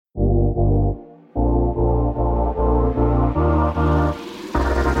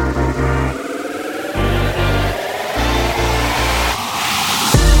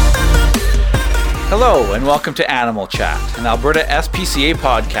Hello and welcome to Animal Chat, an Alberta SPCA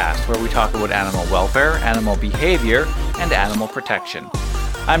podcast where we talk about animal welfare, animal behavior, and animal protection.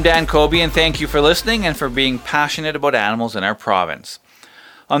 I'm Dan Colby and thank you for listening and for being passionate about animals in our province.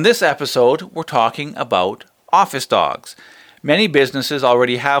 On this episode, we're talking about office dogs. Many businesses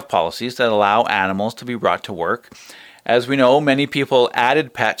already have policies that allow animals to be brought to work. As we know, many people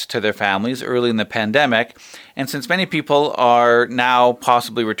added pets to their families early in the pandemic, and since many people are now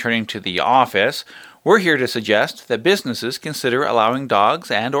possibly returning to the office, we're here to suggest that businesses consider allowing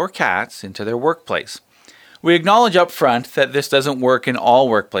dogs and or cats into their workplace. We acknowledge up front that this doesn't work in all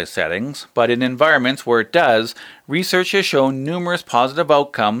workplace settings, but in environments where it does, research has shown numerous positive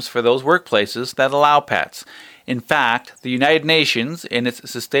outcomes for those workplaces that allow pets. In fact, the United Nations, in its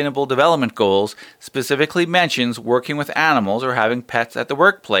Sustainable Development Goals, specifically mentions working with animals or having pets at the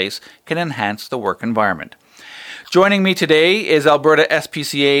workplace can enhance the work environment. Joining me today is Alberta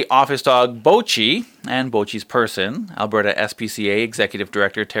SPCA office dog Bochi and Bochi's person, Alberta SPCA Executive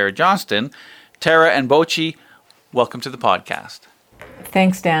Director Tara Johnston. Tara and Bochi, welcome to the podcast.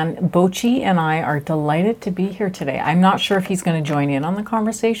 Thanks, Dan. Bochi and I are delighted to be here today. I'm not sure if he's going to join in on the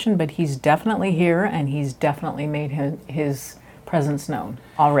conversation, but he's definitely here and he's definitely made his presence known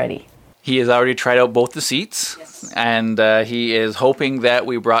already. He has already tried out both the seats, yes. And he is hoping that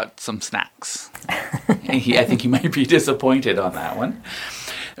we brought some snacks. I think he might be disappointed on that one.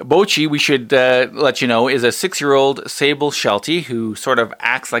 Bochi, we should let you know, is a 6-year-old Sable Sheltie who sort of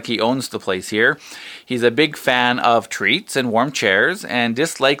acts like he owns the place here. He's a big fan of treats and warm chairs and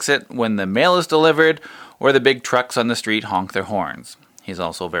dislikes it when the mail is delivered or the big trucks on the street honk their horns. He's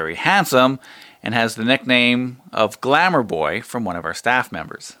also very handsome and has the nickname of Glamour Boy from one of our staff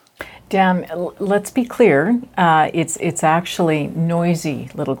members. Dan, let's be clear. It's actually noisy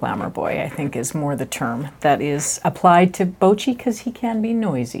little Glamour Boy, I think is more the term that is applied to Bochi because he can be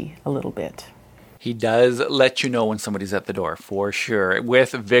noisy a little bit. He does let you know when somebody's at the door, for sure,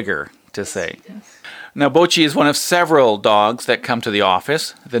 with vigor to say. Yes. Now, Bochi is one of several dogs that come to the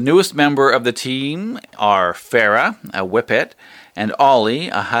office. The newest member of the team are Farah, a Whippet, and Ollie,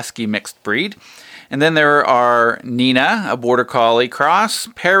 a Husky mixed breed. And then there are Nina, a Border Collie cross,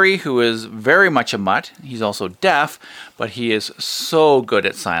 Perry, who is very much a mutt. He's also deaf, but he is so good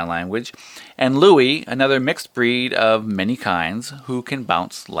at sign language. And Louie, another mixed breed of many kinds, who can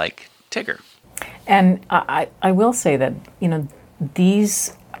bounce like Tigger. And I will say that,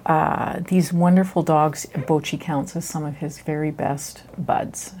 these wonderful dogs, Bochi counts as some of his very best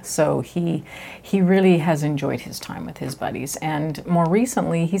buds. So he really has enjoyed his time with his buddies. And more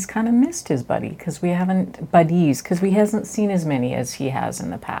recently, he's kind of missed his because we hasn't seen as many as he has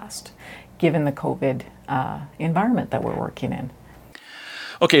in the past, given the COVID environment that we're working in.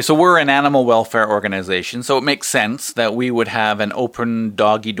 Okay, so we're an animal welfare organization, so it makes sense that we would have an open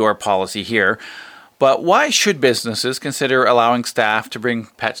doggy door policy here. But why should businesses consider allowing staff to bring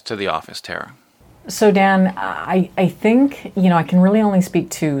pets to the office, Tara? So Dan, I think, I can really only speak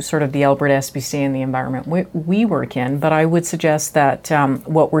to sort of the Alberta SPCA and the environment we work in, but I would suggest that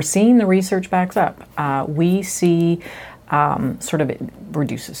what we're seeing, the research backs up. We see sort of it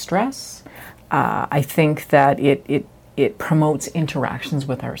reduces stress. I think that it promotes interactions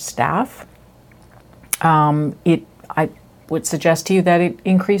with our staff. I would suggest to you that it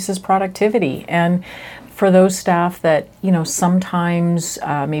increases productivity. And for those staff that, sometimes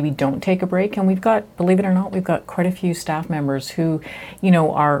maybe don't take a break, and believe it or not, we've got quite a few staff members who,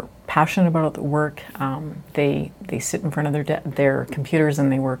 are passionate about the work. They sit in front of their computers and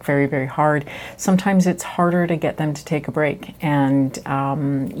they work very, very hard. Sometimes it's harder to get them to take a break. And,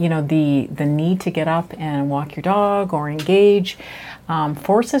 the need to get up and walk your dog or engage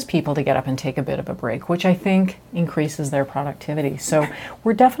forces people to get up and take a bit of a break, which I think increases their productivity. So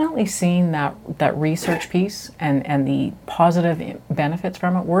we're definitely seeing that research piece and the positive benefits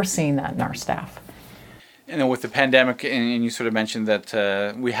from it. We're seeing that in our staff. And with the pandemic, and you sort of mentioned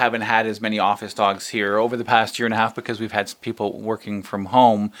that we haven't had as many office dogs here over the past year and a half because we've had people working from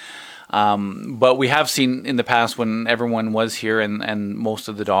home. But we have seen in the past when everyone was here and most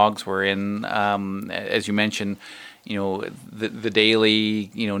of the dogs were in, as you mentioned, the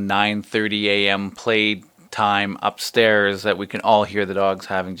daily, 9:30 a.m. play time upstairs that we can all hear the dogs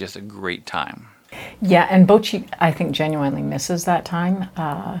having just a great time. Yeah, and Bochi, I think, genuinely misses that time.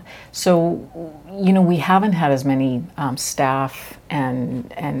 So, we haven't had as many staff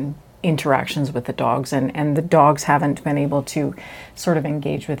and interactions with the dogs, and the dogs haven't been able to sort of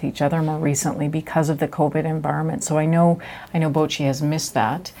engage with each other more recently because of the COVID environment. So I know Bochi has missed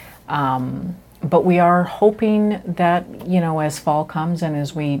that. But we are hoping that, as fall comes and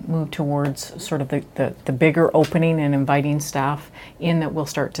as we move towards sort of the bigger opening and inviting staff in, that we'll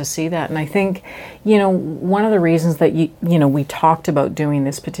start to see that. And I think, one of the reasons that, we talked about doing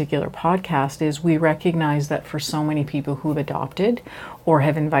this particular podcast is we recognize that for so many people who've adopted or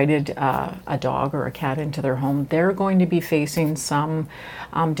have invited a dog or a cat into their home, they're going to be facing some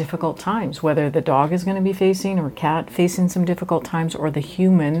difficult times, whether the dog is going to be facing or cat facing some difficult times, or the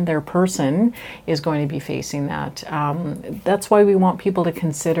human, their person, is going to be facing that. That's why we want people to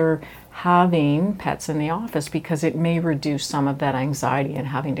consider having pets in the office, because it may reduce some of that anxiety and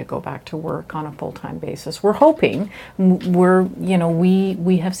having to go back to work on a full-time basis. We're hoping,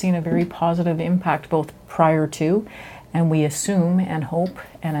 we have seen a very positive impact both prior to, and we assume and hope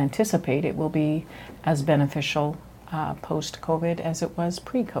and anticipate it will be as beneficial post-COVID as it was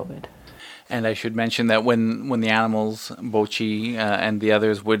pre-COVID. And I should mention that when the animals, Bochi and the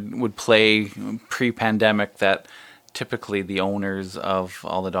others, would play pre-pandemic, that typically the owners of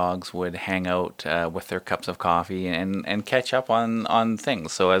all the dogs would hang out with their cups of coffee and catch up on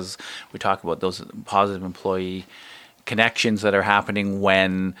things. So as we talk about those positive employee connections that are happening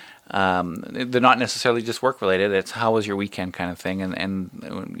when they're not necessarily just work related, it's how was your weekend kind of thing.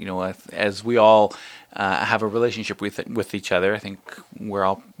 And as we all have a relationship with each other, I think we're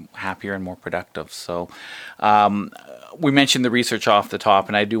all happier and more productive. So we mentioned the research off the top,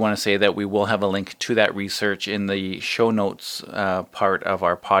 and I do want to say that we will have a link to that research in the show notes part of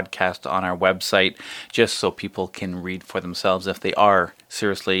our podcast on our website, just so people can read for themselves if they are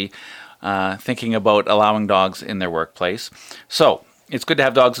seriously thinking about allowing dogs in their workplace. So it's good to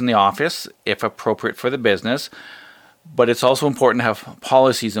have dogs in the office if appropriate for the business, but it's also important to have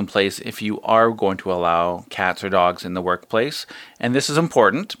policies in place if you are going to allow cats or dogs in the workplace. And this is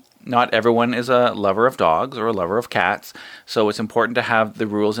important. Not everyone is a lover of dogs or a lover of cats, so it's important to have the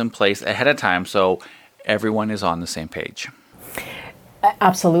rules in place ahead of time so everyone is on the same page.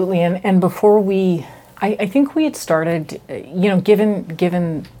 Absolutely. And before I think we had started,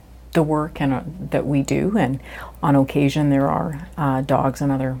 given the work that we do, and on occasion there are dogs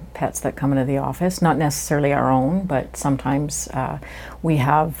and other pets that come into the office, not necessarily our own, but sometimes we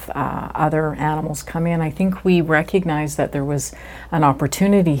have other animals come in. I think we recognized that there was an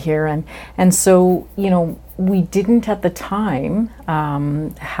opportunity here, and so we didn't at the time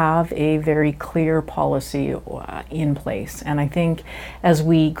have a very clear policy in place. And I think as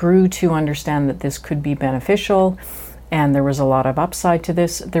we grew to understand that this could be beneficial, and there was a lot of upside to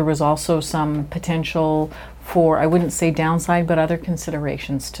this, there was also some potential for, I wouldn't say downside, but other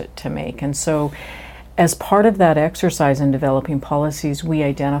considerations to make. And so as part of that exercise in developing policies, we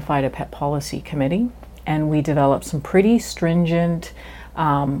identified a pet policy committee, and we developed some pretty stringent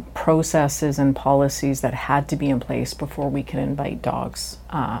processes and policies that had to be in place before we could invite dogs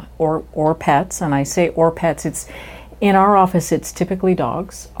or pets. And I say or pets, it's in our office, it's typically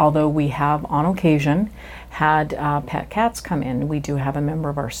dogs, although we have on occasion had pet cats come in. We do have a member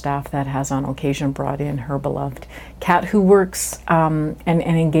of our staff that has on occasion brought in her beloved cat, who works and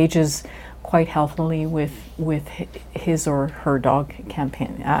engages quite healthily with his or her dog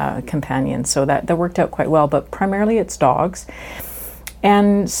companion. So that worked out quite well, but primarily it's dogs.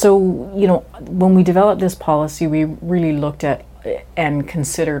 And so, when we developed this policy, we really looked at and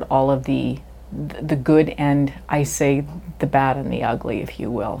considered all of the good, and I say the bad and the ugly, if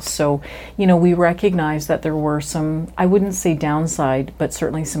you will. So, we recognized that there were some, I wouldn't say downside, but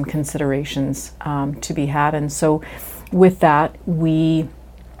certainly some considerations to be had. And so with that, we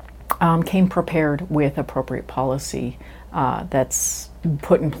came prepared with appropriate policy that's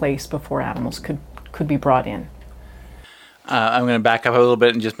put in place before animals could be brought in. I'm going to back up a little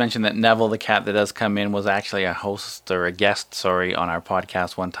bit and just mention that Neville, the cat that does come in, was actually a guest on our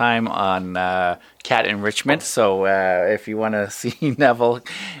podcast one time on cat enrichment. So if you want to see Neville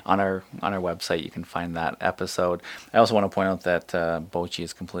on our website, you can find that episode. I also want to point out that Bochi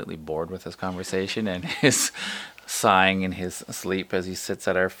is completely bored with this conversation and is sighing in his sleep as he sits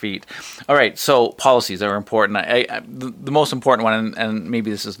at our feet. All right, so policies are important. The most important one, and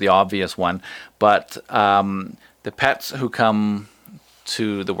maybe this is the obvious one, but the pets who come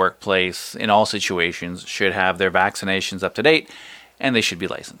to the workplace in all situations should have their vaccinations up to date, and they should be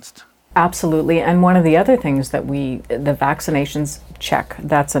licensed. Absolutely. And one of the other things that the vaccinations check,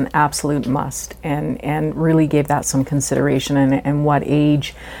 that's an absolute must, and really gave that some consideration, and what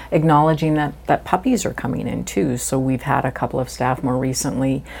age, acknowledging that puppies are coming in too. So we've had a couple of staff more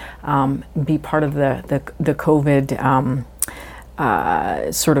recently be part of the COVID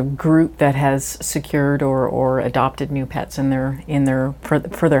sort of group that has secured or adopted new pets in their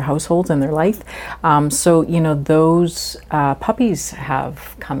for their households and their life. So those puppies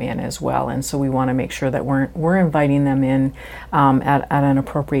have come in as well, and so we want to make sure that we're inviting them in at an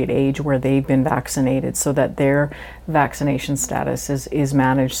appropriate age where they've been vaccinated, so that their vaccination status is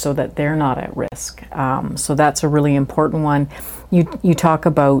managed, so that they're not at risk. So that's a really important one. You talk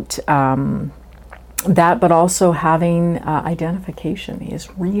about that, but also having identification is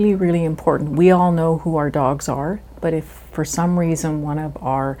really, really important. We all know who our dogs are, but if for some reason one of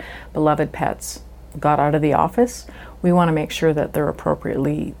our beloved pets got out of the office, we want to make sure that they're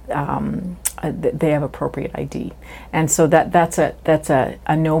appropriately, they have appropriate ID. And so that's a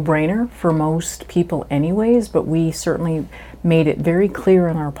no-brainer for most people anyways, but we certainly made it very clear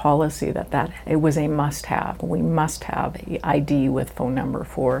in our policy that it was a must-have. We must have ID with phone number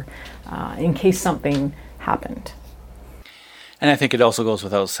for in case something happened. And I think it also goes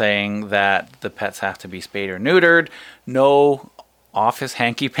without saying that the pets have to be spayed or neutered. No office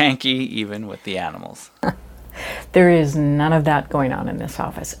hanky-panky, even with the animals. There is none of that going on in this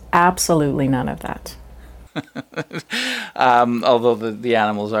office. Absolutely none of that. Although the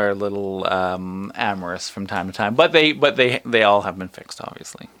animals are a little amorous from time to time, but they all have been fixed,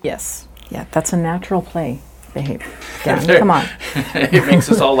 obviously. Yes, yeah, that's a natural play behavior. Dan, come on. It makes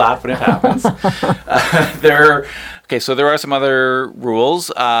us all laugh when it happens. So there are some other rules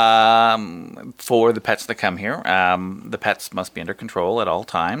for the pets that come here. The pets must be under control at all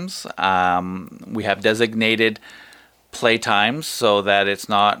times. We have designated play times so that it's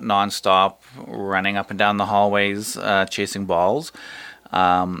not nonstop running up and down the hallways chasing balls. We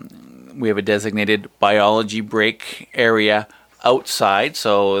have a designated biology break area outside,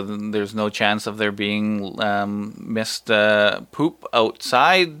 so there's no chance of there being missed poop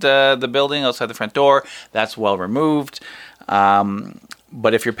outside the building, outside the front door. That's well removed.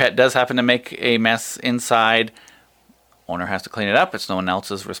 But if your pet does happen to make a mess inside, owner has to clean it up. It's no one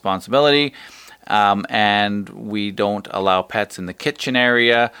else's responsibility. And we don't allow pets in the kitchen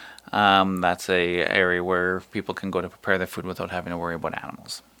area. That's a area where people can go to prepare their food without having to worry about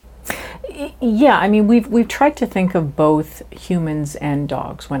animals. Yeah, I mean, we've tried to think of both humans and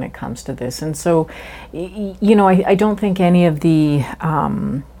dogs when it comes to this, and so, I don't think any of the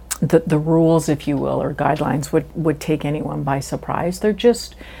rules, if you will, or guidelines would take anyone by surprise. They're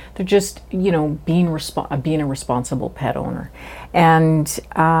just being a responsible pet owner, and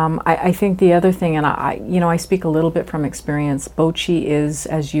I think the other thing, and I speak a little bit from experience. Bochi is,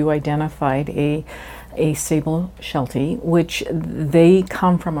 as you identified, a sable Sheltie, which they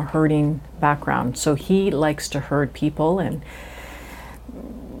come from a herding background. So he likes to herd people and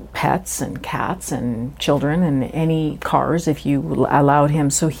pets and cats and children and any cars if you allowed him.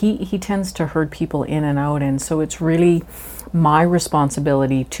 So he tends to herd people in and out, and so it's really my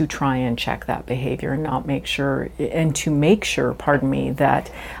responsibility to try and check that behavior and make sure that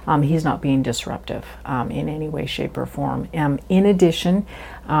he's not being disruptive in any way, shape, or form. In addition,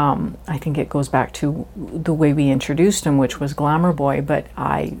 I think it goes back to the way we introduced him, which was Glamour Boy, but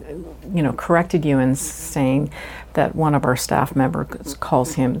I corrected you in saying that one of our staff members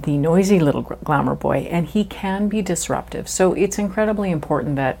calls him the noisy little Glamour Boy, and he can be disruptive. So it's incredibly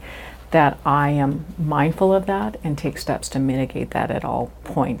important that I am mindful of that and take steps to mitigate that at all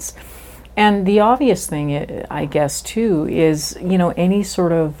points. And the obvious thing, I guess, too, is, any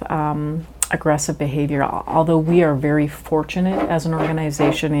sort of aggressive behavior, although we are very fortunate as an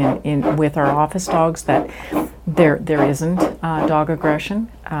organization in with our office dogs that there isn't dog aggression,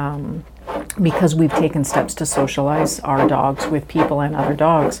 because we've taken steps to socialize our dogs with people and other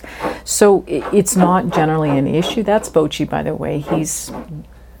dogs. So it's not generally an issue. That's Bochi, by the way. He's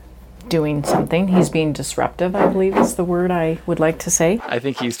doing something. He's being disruptive, I believe is the word I would like to say. I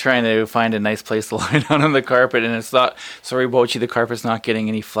think he's trying to find a nice place to lie down on the carpet, and it's not, sorry Bochi, the carpet's not getting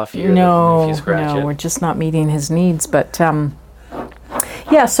any fluffier if you scratch it. We're just not meeting his needs. But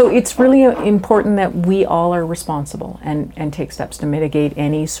yeah, so it's really important that we all are responsible and take steps to mitigate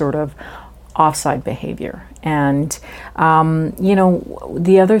any sort of offside behavior. And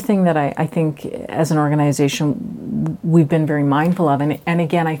the other thing that I think as an organization we've been very mindful of, and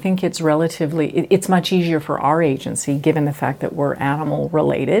again, I think it's much easier for our agency given the fact that we're animal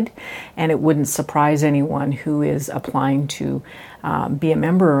related, and it wouldn't surprise anyone who is applying to be a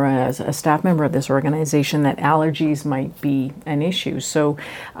member or as a staff member of this organization that allergies might be an issue. So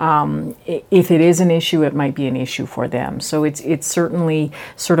if it is an issue, it might be an issue for them. So it's certainly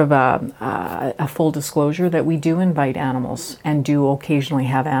sort of a full disclosure that we do invite animals and do occasionally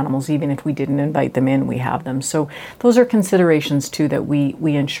have animals. Even if we didn't invite them in, we have them. So those are considerations too, that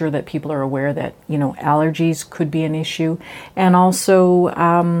we ensure that people are aware that, allergies could be an issue. And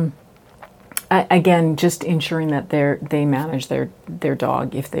also, again, just ensuring that they manage their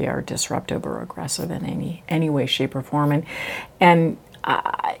dog if they are disruptive or aggressive in any way, shape, or form. And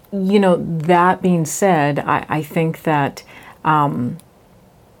that being said, I think that,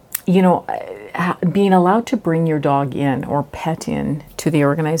 being allowed to bring your dog in or pet in to the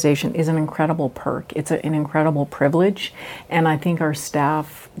organization is an incredible perk. It's an incredible privilege. And I think our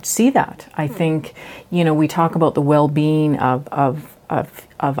staff see that. I think, we talk about the well-being of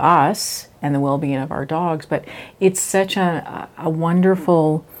us and the well-being of our dogs, but it's such a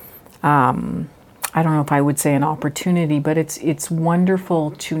wonderful, I don't know if I would say an opportunity, but it's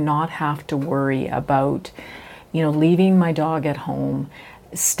wonderful to not have to worry about, leaving my dog at home,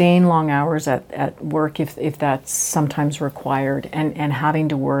 staying long hours at work if that's sometimes required, and having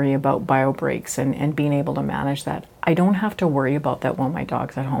to worry about bio breaks and being able to manage that. I don't have to worry about that when my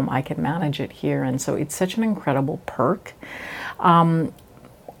dog's at home. I can manage it here. And so it's such an incredible perk.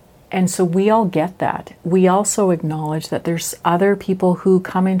 And so we all get that. We also acknowledge that there's other people who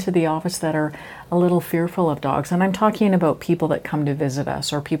come into the office that are a little fearful of dogs. And I'm talking about people that come to visit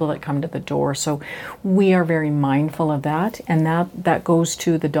us or people that come to the door. So we are very mindful of that. And that goes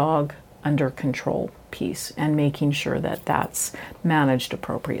to the dog under control piece and making sure that that's managed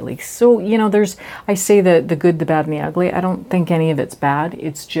appropriately. So, I say the good, the bad, and the ugly. I don't think any of it's bad.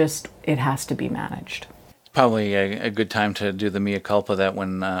 It's just, it has to be managed. Probably a good time to do the mea culpa that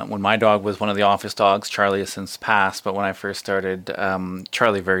when my dog was one of the office dogs, Charlie has since passed, but when I first started,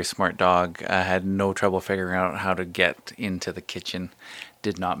 Charlie, very smart dog, had no trouble figuring out how to get into the kitchen.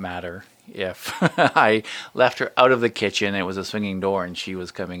 Did not matter if I left her out of the kitchen, it was a swinging door and she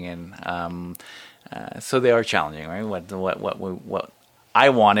was coming in. So they are challenging, right? What I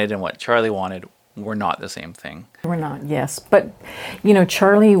wanted and what Charlie wanted were not the same thing. We're not, yes. But,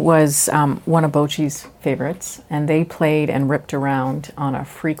 Charlie was one of Bochi's favorites, and they played and ripped around on a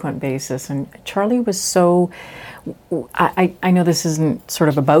frequent basis. And Charlie was so, I know this isn't sort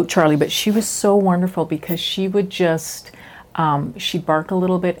of about Charlie, but she was so wonderful because she would just, she'd bark a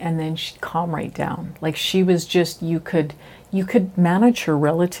little bit and then she'd calm right down. Like she was just, you could manage her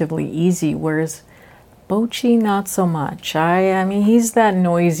relatively easy, whereas Bochi, not so much. I mean, he's that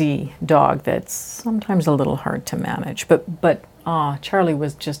noisy dog that's sometimes a little hard to manage. But Charlie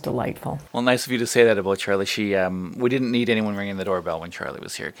was just delightful. Well, nice of you to say that about Charlie. She, we didn't need anyone ringing the doorbell when Charlie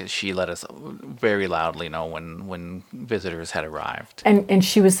was here because she let us very loudly know when visitors had arrived. And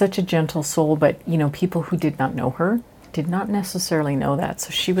she was such a gentle soul, but people who did not know her did not necessarily know that. So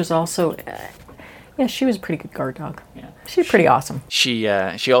she was also. Yeah, she was a pretty good guard dog. Yeah, she's pretty awesome. She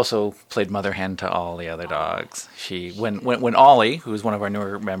also played mother hen to all the other dogs. When Ollie, who is one of our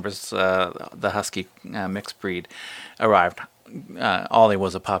newer members, the Husky mixed breed, arrived, Ollie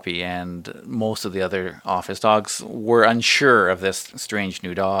was a puppy, and most of the other office dogs were unsure of this strange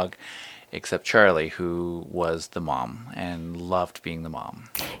new dog, except Charlie, who was the mom and loved being the mom.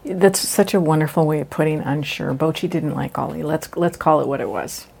 That's such a wonderful way of putting unsure. Bochi didn't like Ollie. Let's call it what it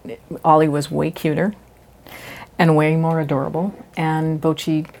was. Ollie was way cuter and way more adorable, and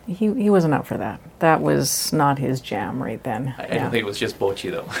Bochi, he wasn't out for that. That was not his jam right then. I don't think it was just Bochi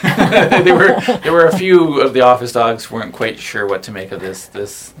though. there were a few of the office dogs who weren't quite sure what to make of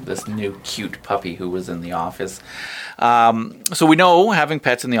this new cute puppy who was in the office. So we know having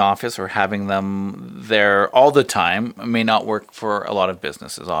pets in the office or having them there all the time may not work for a lot of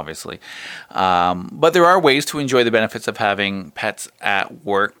businesses, obviously. But there are ways to enjoy the benefits of having pets at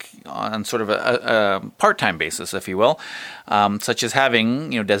work on sort of a part-time basis, if you will, such as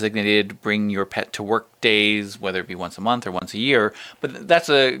having designated bring your pet to work days, whether it be once a month or once a year. But that's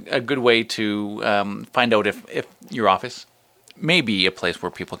a good way to find out if your office may be a place where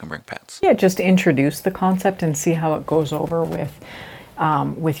people can bring pets. Yeah, just introduce the concept and see how it goes over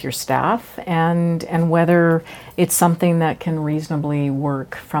with your staff, and whether it's something that can reasonably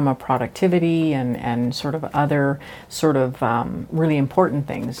work from a productivity and sort of other sort of really important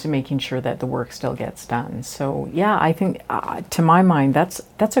things to making sure that the work still gets done. So yeah, I think to my mind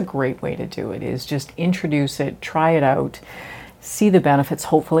that's a great way to do it, is just introduce it, try it out, see the benefits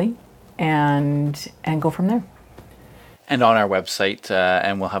hopefully, and go from there. And on our website,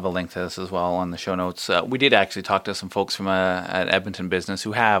 and we'll have a link to this as well on the show notes, we did actually talk to some folks from an Edmonton business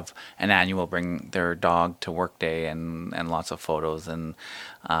who have an annual bring their dog to work day and lots of photos, and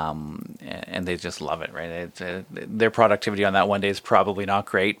they just love it, right? Their productivity on that one day is probably not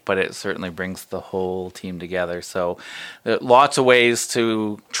great, but it certainly brings the whole team together. So lots of ways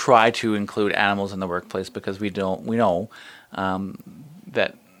to try to include animals in the workplace, because we know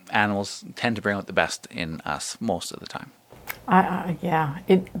that animals tend to bring out the best in us most of the time.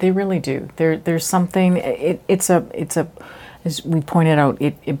 They really do. There's something. It's a as we pointed out,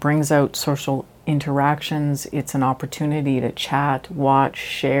 it brings out social interactions. It's an opportunity to chat, watch,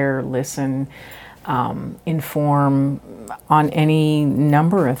 share, listen, inform on any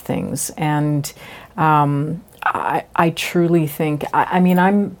number of things. And I truly think.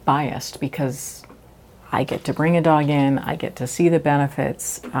 I'm biased because I get to bring a dog in. I get to see the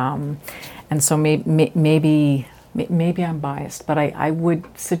benefits, and so maybe I'm biased, but I would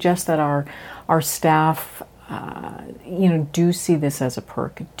suggest that our staff, do see this as a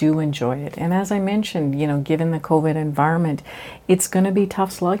perk, do enjoy it. And as I mentioned, given the COVID environment, it's going to be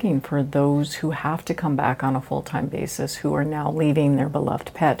tough slugging for those who have to come back on a full-time basis, who are now leaving their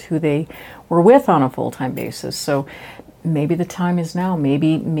beloved pet, who they were with on a full-time basis. So maybe the time is now.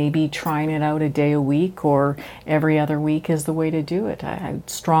 Maybe trying it out a day a week or every other week is the way to do it. I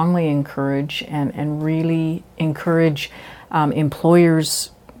strongly encourage and really encourage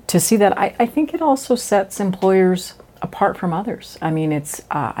employers to see that. I think it also sets employers apart from others. It's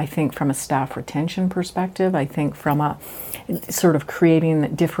I think from a staff retention perspective, I think from a sort of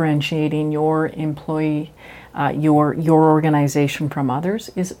differentiating your employee, your organization from others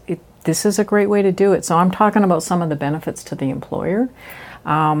this is a great way to do it. So I'm talking about some of the benefits to the employer.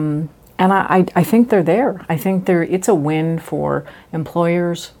 And I think they're there. I think it's a win for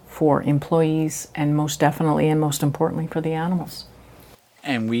employers, for employees, and most definitely and most importantly for the animals.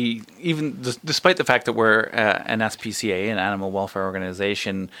 And we, even despite the fact that we're an SPCA, an animal welfare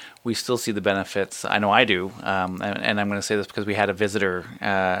organization, we still see the benefits. I know I do. And I'm going to say this because we had a visitor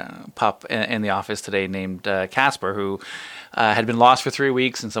pup in the office today named Casper, who had been lost for 3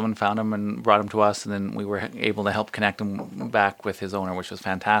 weeks, and someone found him and brought him to us, and then we were able to help connect him back with his owner, which was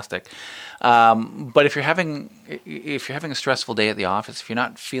fantastic. But if you're having a stressful day at the office, if you're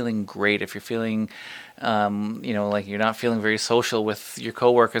not feeling great, if you're feeling like you're not feeling very social with your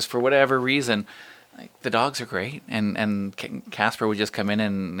coworkers for whatever reason, the dogs are great. And Casper would just come in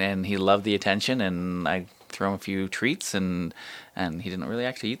and he loved the attention, and I throw him a few treats, and he didn't really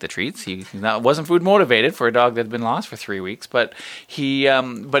actually eat the treats. He wasn't food motivated for a dog that had been lost for 3 weeks, but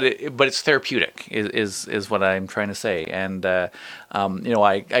but it's therapeutic is what I'm trying to say. And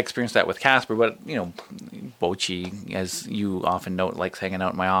I experienced that with Casper, but Bochi, as you often note, likes hanging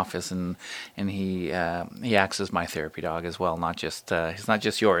out in my office, and he acts as my therapy dog as well. He's not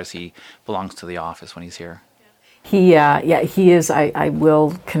just yours. He belongs to the office when he's here. He is. I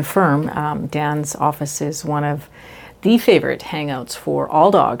will confirm. Dan's office is one of the favorite hangouts for all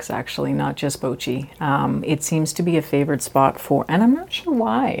dogs, actually, not just Bochi. It seems to be a favorite spot and I'm not sure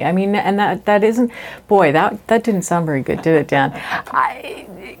why. And that isn't. Boy, that didn't sound very good, did it, Dan?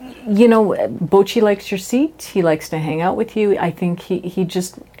 Bochi likes your seat. He likes to hang out with you. I think he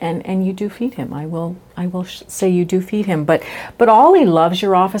just and you do feed him. I will say you do feed him. But Ollie loves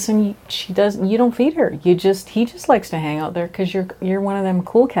your office, and she does. You don't feed her. He just likes to hang out there because you're one of them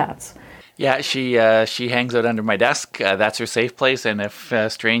cool cats. Yeah, she hangs out under my desk. That's her safe place. And if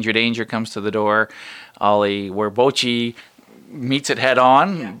stranger danger comes to the door, Ollie, where Bochi meets it head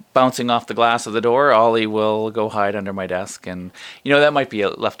on, bouncing off the glass of the door, Ollie will go hide under my desk. And, that might be a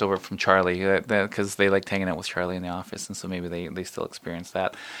leftover from Charlie, because they liked hanging out with Charlie in the office, and so maybe they still experience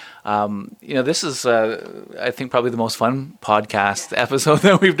that. This is, I think, probably the most fun podcast episode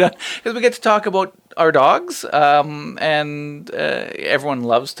that we've done, because we get to talk about our dogs, and everyone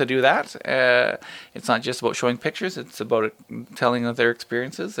loves to do that. It's not just about showing pictures; it's about telling of their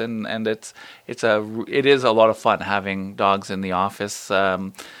experiences, and it is a lot of fun having dogs in the office.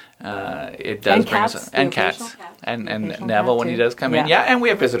 It does bring us, and cats, and Neville when he does come in. Yeah, and we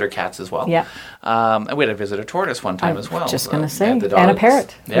have visitor cats as well. Yeah, and we had a visitor tortoise one time as well. Just going to say, and a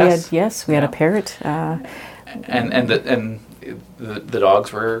parrot. Yes, we had a parrot. And the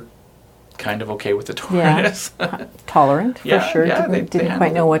dogs were kind of okay with the tortoise. Yeah. Tolerant for sure. Yeah, didn't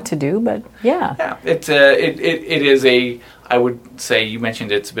quite know what to do, but yeah. Yeah, it is a. I would say, you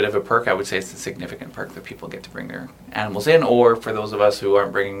mentioned it's a bit of a perk. I would say it's a significant perk that people get to bring their animals in, or for those of us who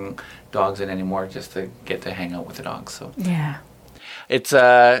aren't bringing dogs in anymore, just to get to hang out with the dogs. So yeah. It's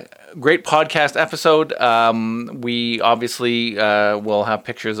a great podcast episode. We obviously will have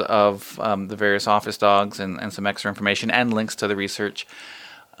pictures of the various office dogs and some extra information and links to the research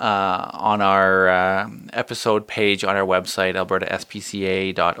on our episode page on our website,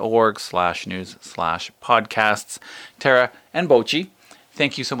 albertaspca.org/news/podcasts. Tara and Bochi,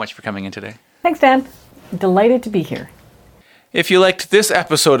 thank you so much for coming in today. Thanks, Dan. Delighted to be here. If you liked this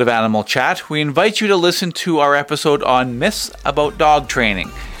episode of Animal Chat, we invite you to listen to our episode on myths about dog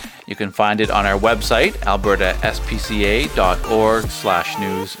training. You can find it on our website,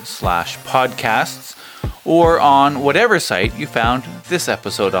 albertaspca.org/news/podcasts, or on whatever site you found this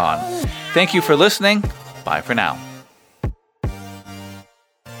episode on. Thank you for listening. Bye for now.